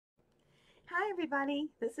everybody,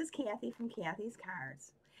 this is Kathy from Kathy's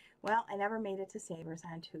Cards. Well, I never made it to Savers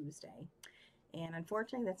on Tuesday, and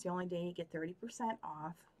unfortunately that's the only day you get 30%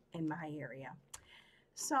 off in my area.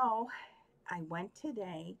 So I went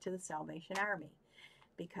today to the Salvation Army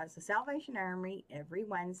because the Salvation Army every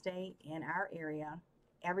Wednesday in our area,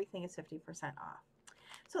 everything is 50% off.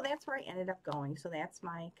 So that's where I ended up going. So that's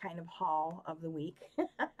my kind of haul of the week.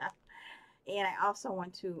 And I also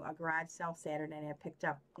went to a garage sale Saturday and I picked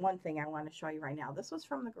up one thing I want to show you right now. This was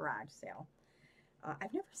from the garage sale.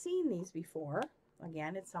 I've never seen these before.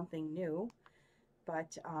 Again, it's something new.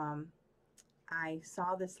 But I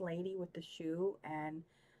saw this lady with the shoe and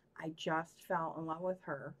I just fell in love with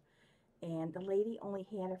her. And the lady only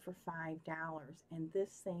had it for $5. And this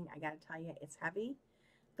thing, I got to tell you, it's heavy.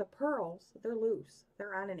 The pearls, they're loose.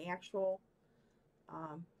 They're on an actual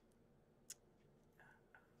um,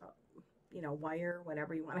 wire,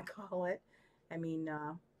 whatever you want to call it. I mean,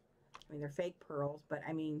 they're fake pearls, but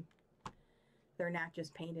I mean, they're not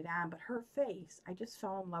just painted on. But her face, I just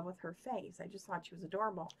fell in love with her face. I just thought she was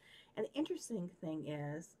adorable. And the interesting thing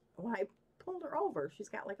is, when I pulled her over, she's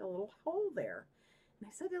got like a little hole there. And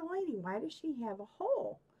I said to the lady, why does she have a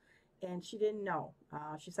hole? And she didn't know.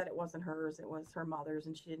 She said it wasn't hers, it was her mother's,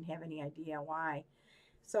 and she didn't have any idea why.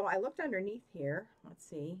 So I looked underneath here, let's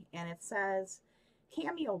see, and it says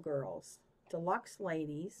Cameo Girls, Deluxe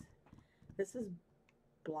Ladies. This is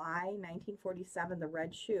Bly, 1947, the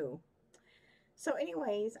red shoe. So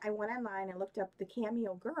anyways, I went online and looked up the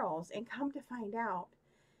Cameo Girls, and come to find out,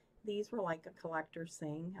 these were like a collector's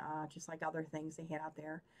thing, just like other things they had out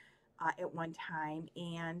there at one time.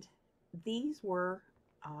 And these were,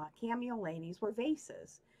 Cameo Ladies were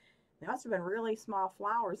vases. They must have been really small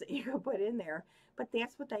flowers that you could put in there, but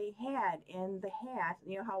that's what they had in the hat.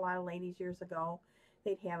 You know how a lot of ladies years ago,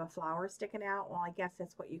 they'd have a flower sticking out? Well, I guess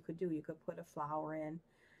that's what you could do. You could put a flower in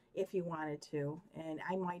if you wanted to. And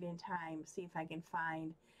I might in time see if I can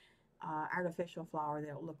find artificial flower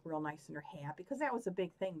that will look real nice in her hat, because that was a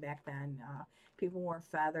big thing back then. People wore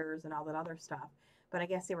feathers and all that other stuff. But I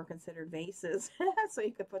guess they were considered vases, so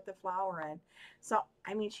you could put the flower in. So,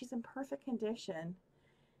 I mean, she's in perfect condition.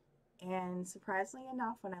 And surprisingly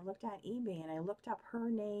enough, when I looked on eBay and I looked up her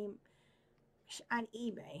name on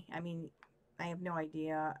eBay, I mean, I have no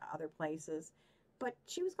idea other places, but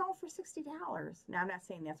she was going for $60. Now, I'm not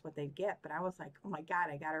saying that's what they'd get, but I was like, oh my God,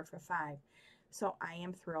 I got her for $5. So I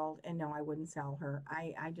am thrilled, and no, I wouldn't sell her.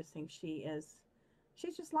 I just think she's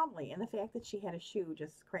just lovely. And the fact that she had a shoe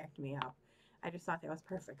just cracked me up. I just thought that was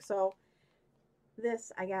perfect. So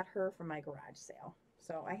this, I got her from my garage sale.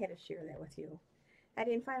 So I had to share that with you. I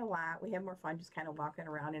didn't find a lot. We had more fun just kind of walking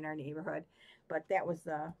around in our neighborhood. But that was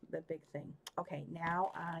the big thing. Okay,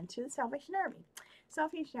 now on to the Salvation Army.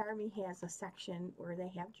 Salvation Army has a section where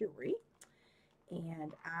they have jewelry.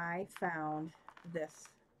 And I found this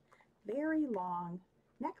very long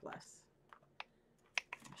necklace.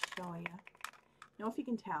 I'll show you. I don't know if you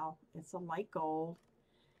can tell. It's a light gold.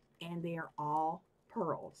 And they are all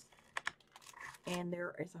pearls. And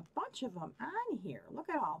there is a bunch of them on here. Look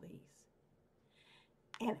at all these.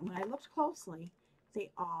 And when I looked closely,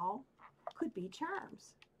 they all could be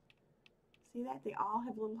charms. See that? They all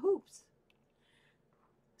have little hoops.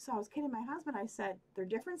 So I was kidding my husband. I said, they're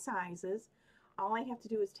different sizes. All I have to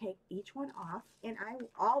do is take each one off, and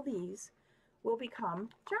all these will become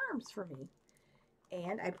charms for me.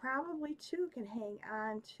 And I probably, too, can hang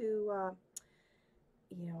on to,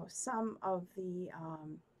 some of the,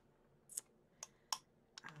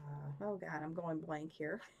 oh God, I'm going blank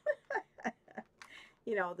here.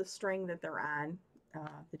 The string that they're on,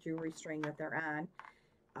 the jewelry string that they're on.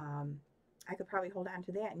 I could probably hold on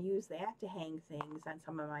to that and use that to hang things on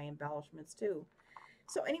some of my embellishments too.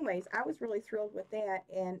 So anyways, I was really thrilled with that,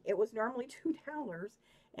 and it was normally $2,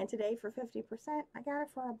 and today for 50%, I got it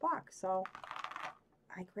for $1. So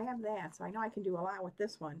I grabbed that, so I know I can do a lot with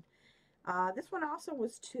this one. This one also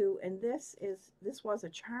was $2, and this was a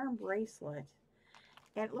charm bracelet,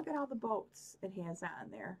 and look at all the boats it has on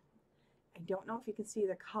there. I don't know if you can see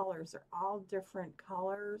the colors. They're all different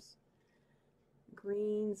colors.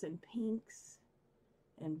 Greens and pinks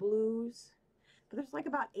and blues. But there's like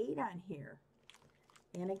about 8 on here.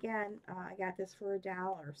 And again, I got this for $1.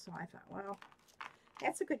 So I thought, well,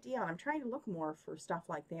 that's a good deal. And I'm trying to look more for stuff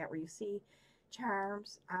like that where you see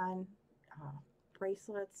charms on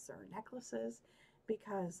bracelets or necklaces,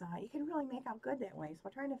 because you can really make out good that way. So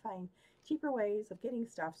I'm trying to find cheaper ways of getting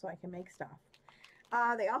stuff so I can make stuff.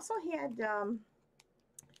 They also had,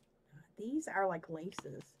 these are like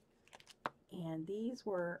laces, and these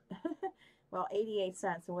were, well, 88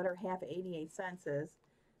 cents, and whatever half of 88 cents is,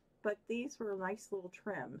 but these were nice little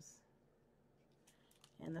trims.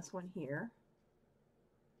 And this one here,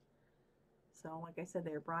 So like I said,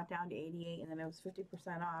 they were brought down to 88 and then it was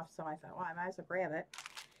 50% off. So I thought, well, I might as well grab it.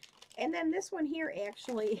 And then this one here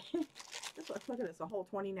actually, this one, look at this, a whole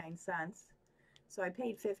 29 cents. So I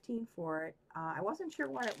paid 15 for it. I wasn't sure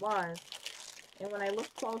what it was. And when I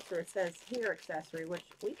looked closer, it says hair accessory, which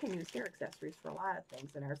we can use hair accessories for a lot of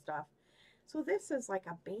things in our stuff. So this is like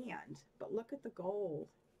a band, but look at the gold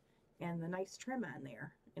and the nice trim on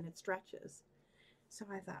there, and it stretches. So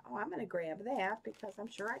I thought, oh, I'm going to grab that because I'm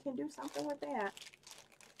sure I can do something with that.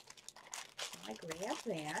 So I grabbed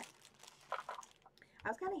that. I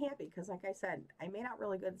was kind of happy because, like I said, I made out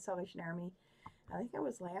really good at Salvation Army. I think it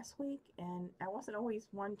was last week, and I wasn't always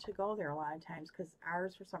one to go there a lot of times because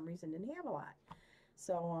ours, for some reason, didn't have a lot.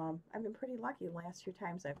 So I've been pretty lucky the last few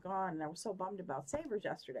times I've gone, and I was so bummed about Savers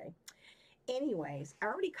yesterday. Anyways, I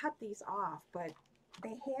already cut these off, but they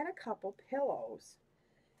had a couple pillows,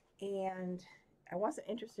 and I wasn't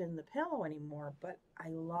interested in the pillow anymore, but I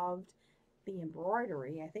loved the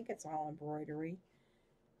embroidery. I think it's all embroidery.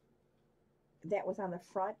 That was on the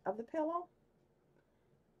front of the pillow.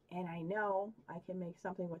 And I know I can make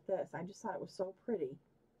something with this. I just thought it was so pretty.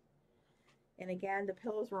 And again, the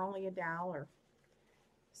pillows were only $1.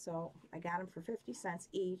 So I got them for 50 cents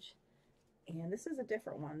each. And this is a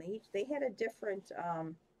different one. They had a different,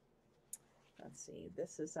 let's see,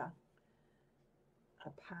 this is a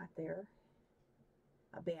pot there,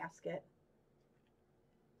 a basket.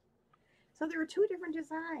 So there were two different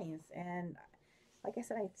designs. And like I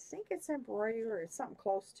said, I think it's embroidery or it's something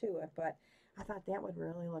close to it, but I thought that would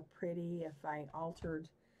really look pretty if I altered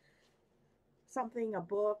something, a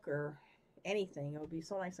book or anything. It would be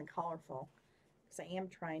so nice and colorful. Because I am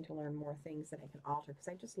trying to learn more things that I can alter. Because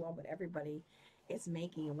I just love what everybody is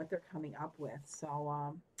making and what they're coming up with.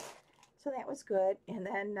 So, so that was good. And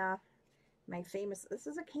then my famous, this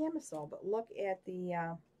is a camisole, but look at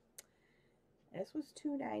the, this was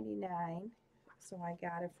 $2.99. So I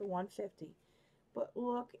got it for $1.50. But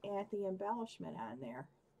look at the embellishment on there.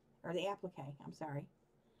 Or the applique, I'm sorry.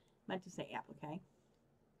 Meant to say applique.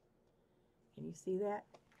 Can you see that?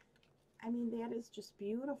 I mean, that is just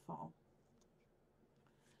beautiful.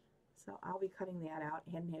 So I'll be cutting that out.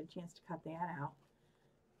 I hadn't had a chance to cut that out.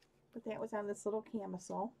 But that was on this little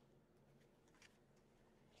camisole.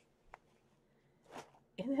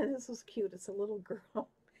 And then this was cute. It's a little girl.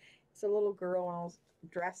 It's a little girl in those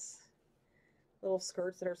dress, little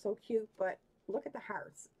skirts that are so cute. But look at the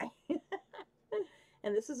hearts.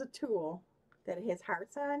 And this is a tulle that it has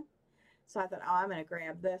hearts on. So I thought, oh, I'm going to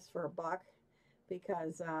grab this for $1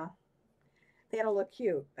 because that'll look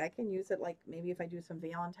cute. I can use it like maybe if I do some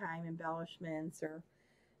Valentine embellishments or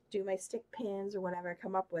do my stick pins or whatever I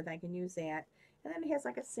come up with, I can use that. And then it has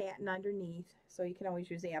like a satin underneath, so you can always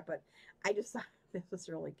use that. But I just thought this was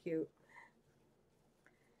really cute.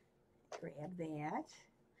 Grab that.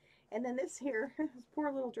 And then this here, this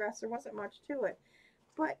poor little dress, there wasn't much to it.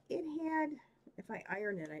 But it had, if I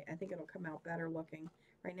iron it, I think it'll come out better looking.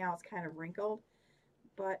 Right now it's kind of wrinkled.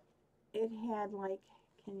 But it had like,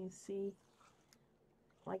 can you see?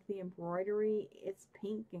 Like the embroidery, it's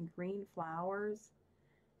pink and green flowers.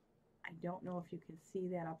 I don't know if you can see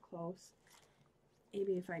that up close.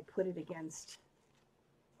 Maybe if I put it against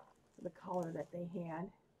the color that they had,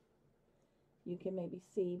 you can maybe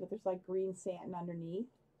see, but there's like green satin underneath.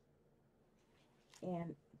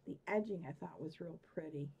 And the edging I thought was real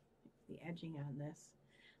pretty. The edging on this.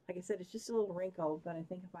 Like I said, it's just a little wrinkled, but I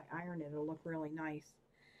think if I iron it, it'll look really nice.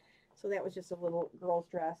 So that was just a little girl's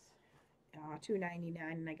dress. $2.99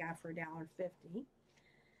 and I got for $1.50.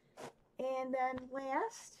 And then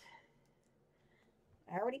last,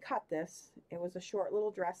 I already cut this. It was a short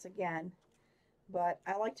little dress again, but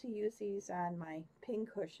I like to use these on my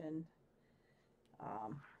pincushion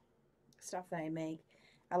stuff that I make.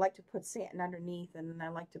 I like to put satin underneath, and then I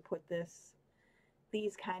like to put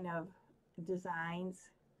these kind of designs.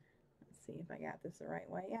 Let's see if I got this the right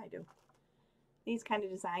way. Yeah, I do. These kind of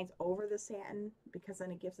designs over the satin because then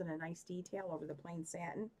it gives it a nice detail over the plain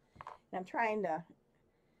satin. And I'm trying to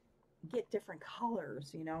get different colors,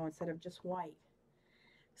 you know, instead of just white.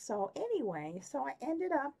 So anyway, so I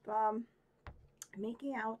ended up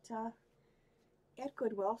making out at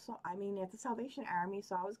Goodwill. So I mean at the Salvation Army,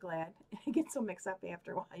 so I was glad. It gets so mixed up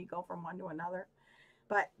after a while. You go from one to another.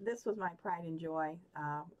 But this was my pride and joy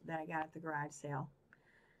that I got at the garage sale.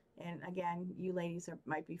 And again, you ladies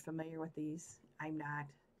might be familiar with these. I'm not.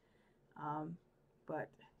 But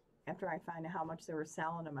after I found out how much they were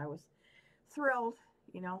selling them, I was thrilled,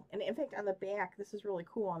 you know. And in fact, on the back, this is really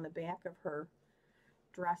cool. On the back of her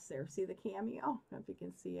dress there, see the cameo? I don't know if you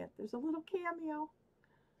can see it. There's a little cameo.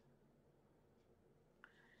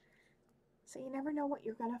 So you never know what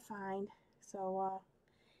you're going to find. So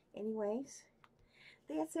anyways,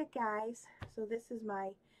 that's it, guys. So this is my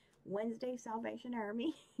Wednesday Salvation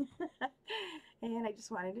Army. And I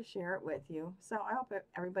just wanted to share it with you. So I hope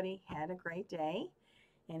everybody had a great day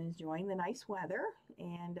and enjoying the nice weather.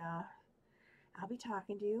 And I'll be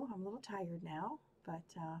talking to you. I'm a little tired now, but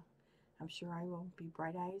I'm sure I will be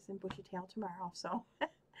bright eyes and bushy tail tomorrow. So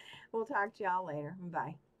we'll talk to y'all later.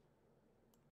 Bye.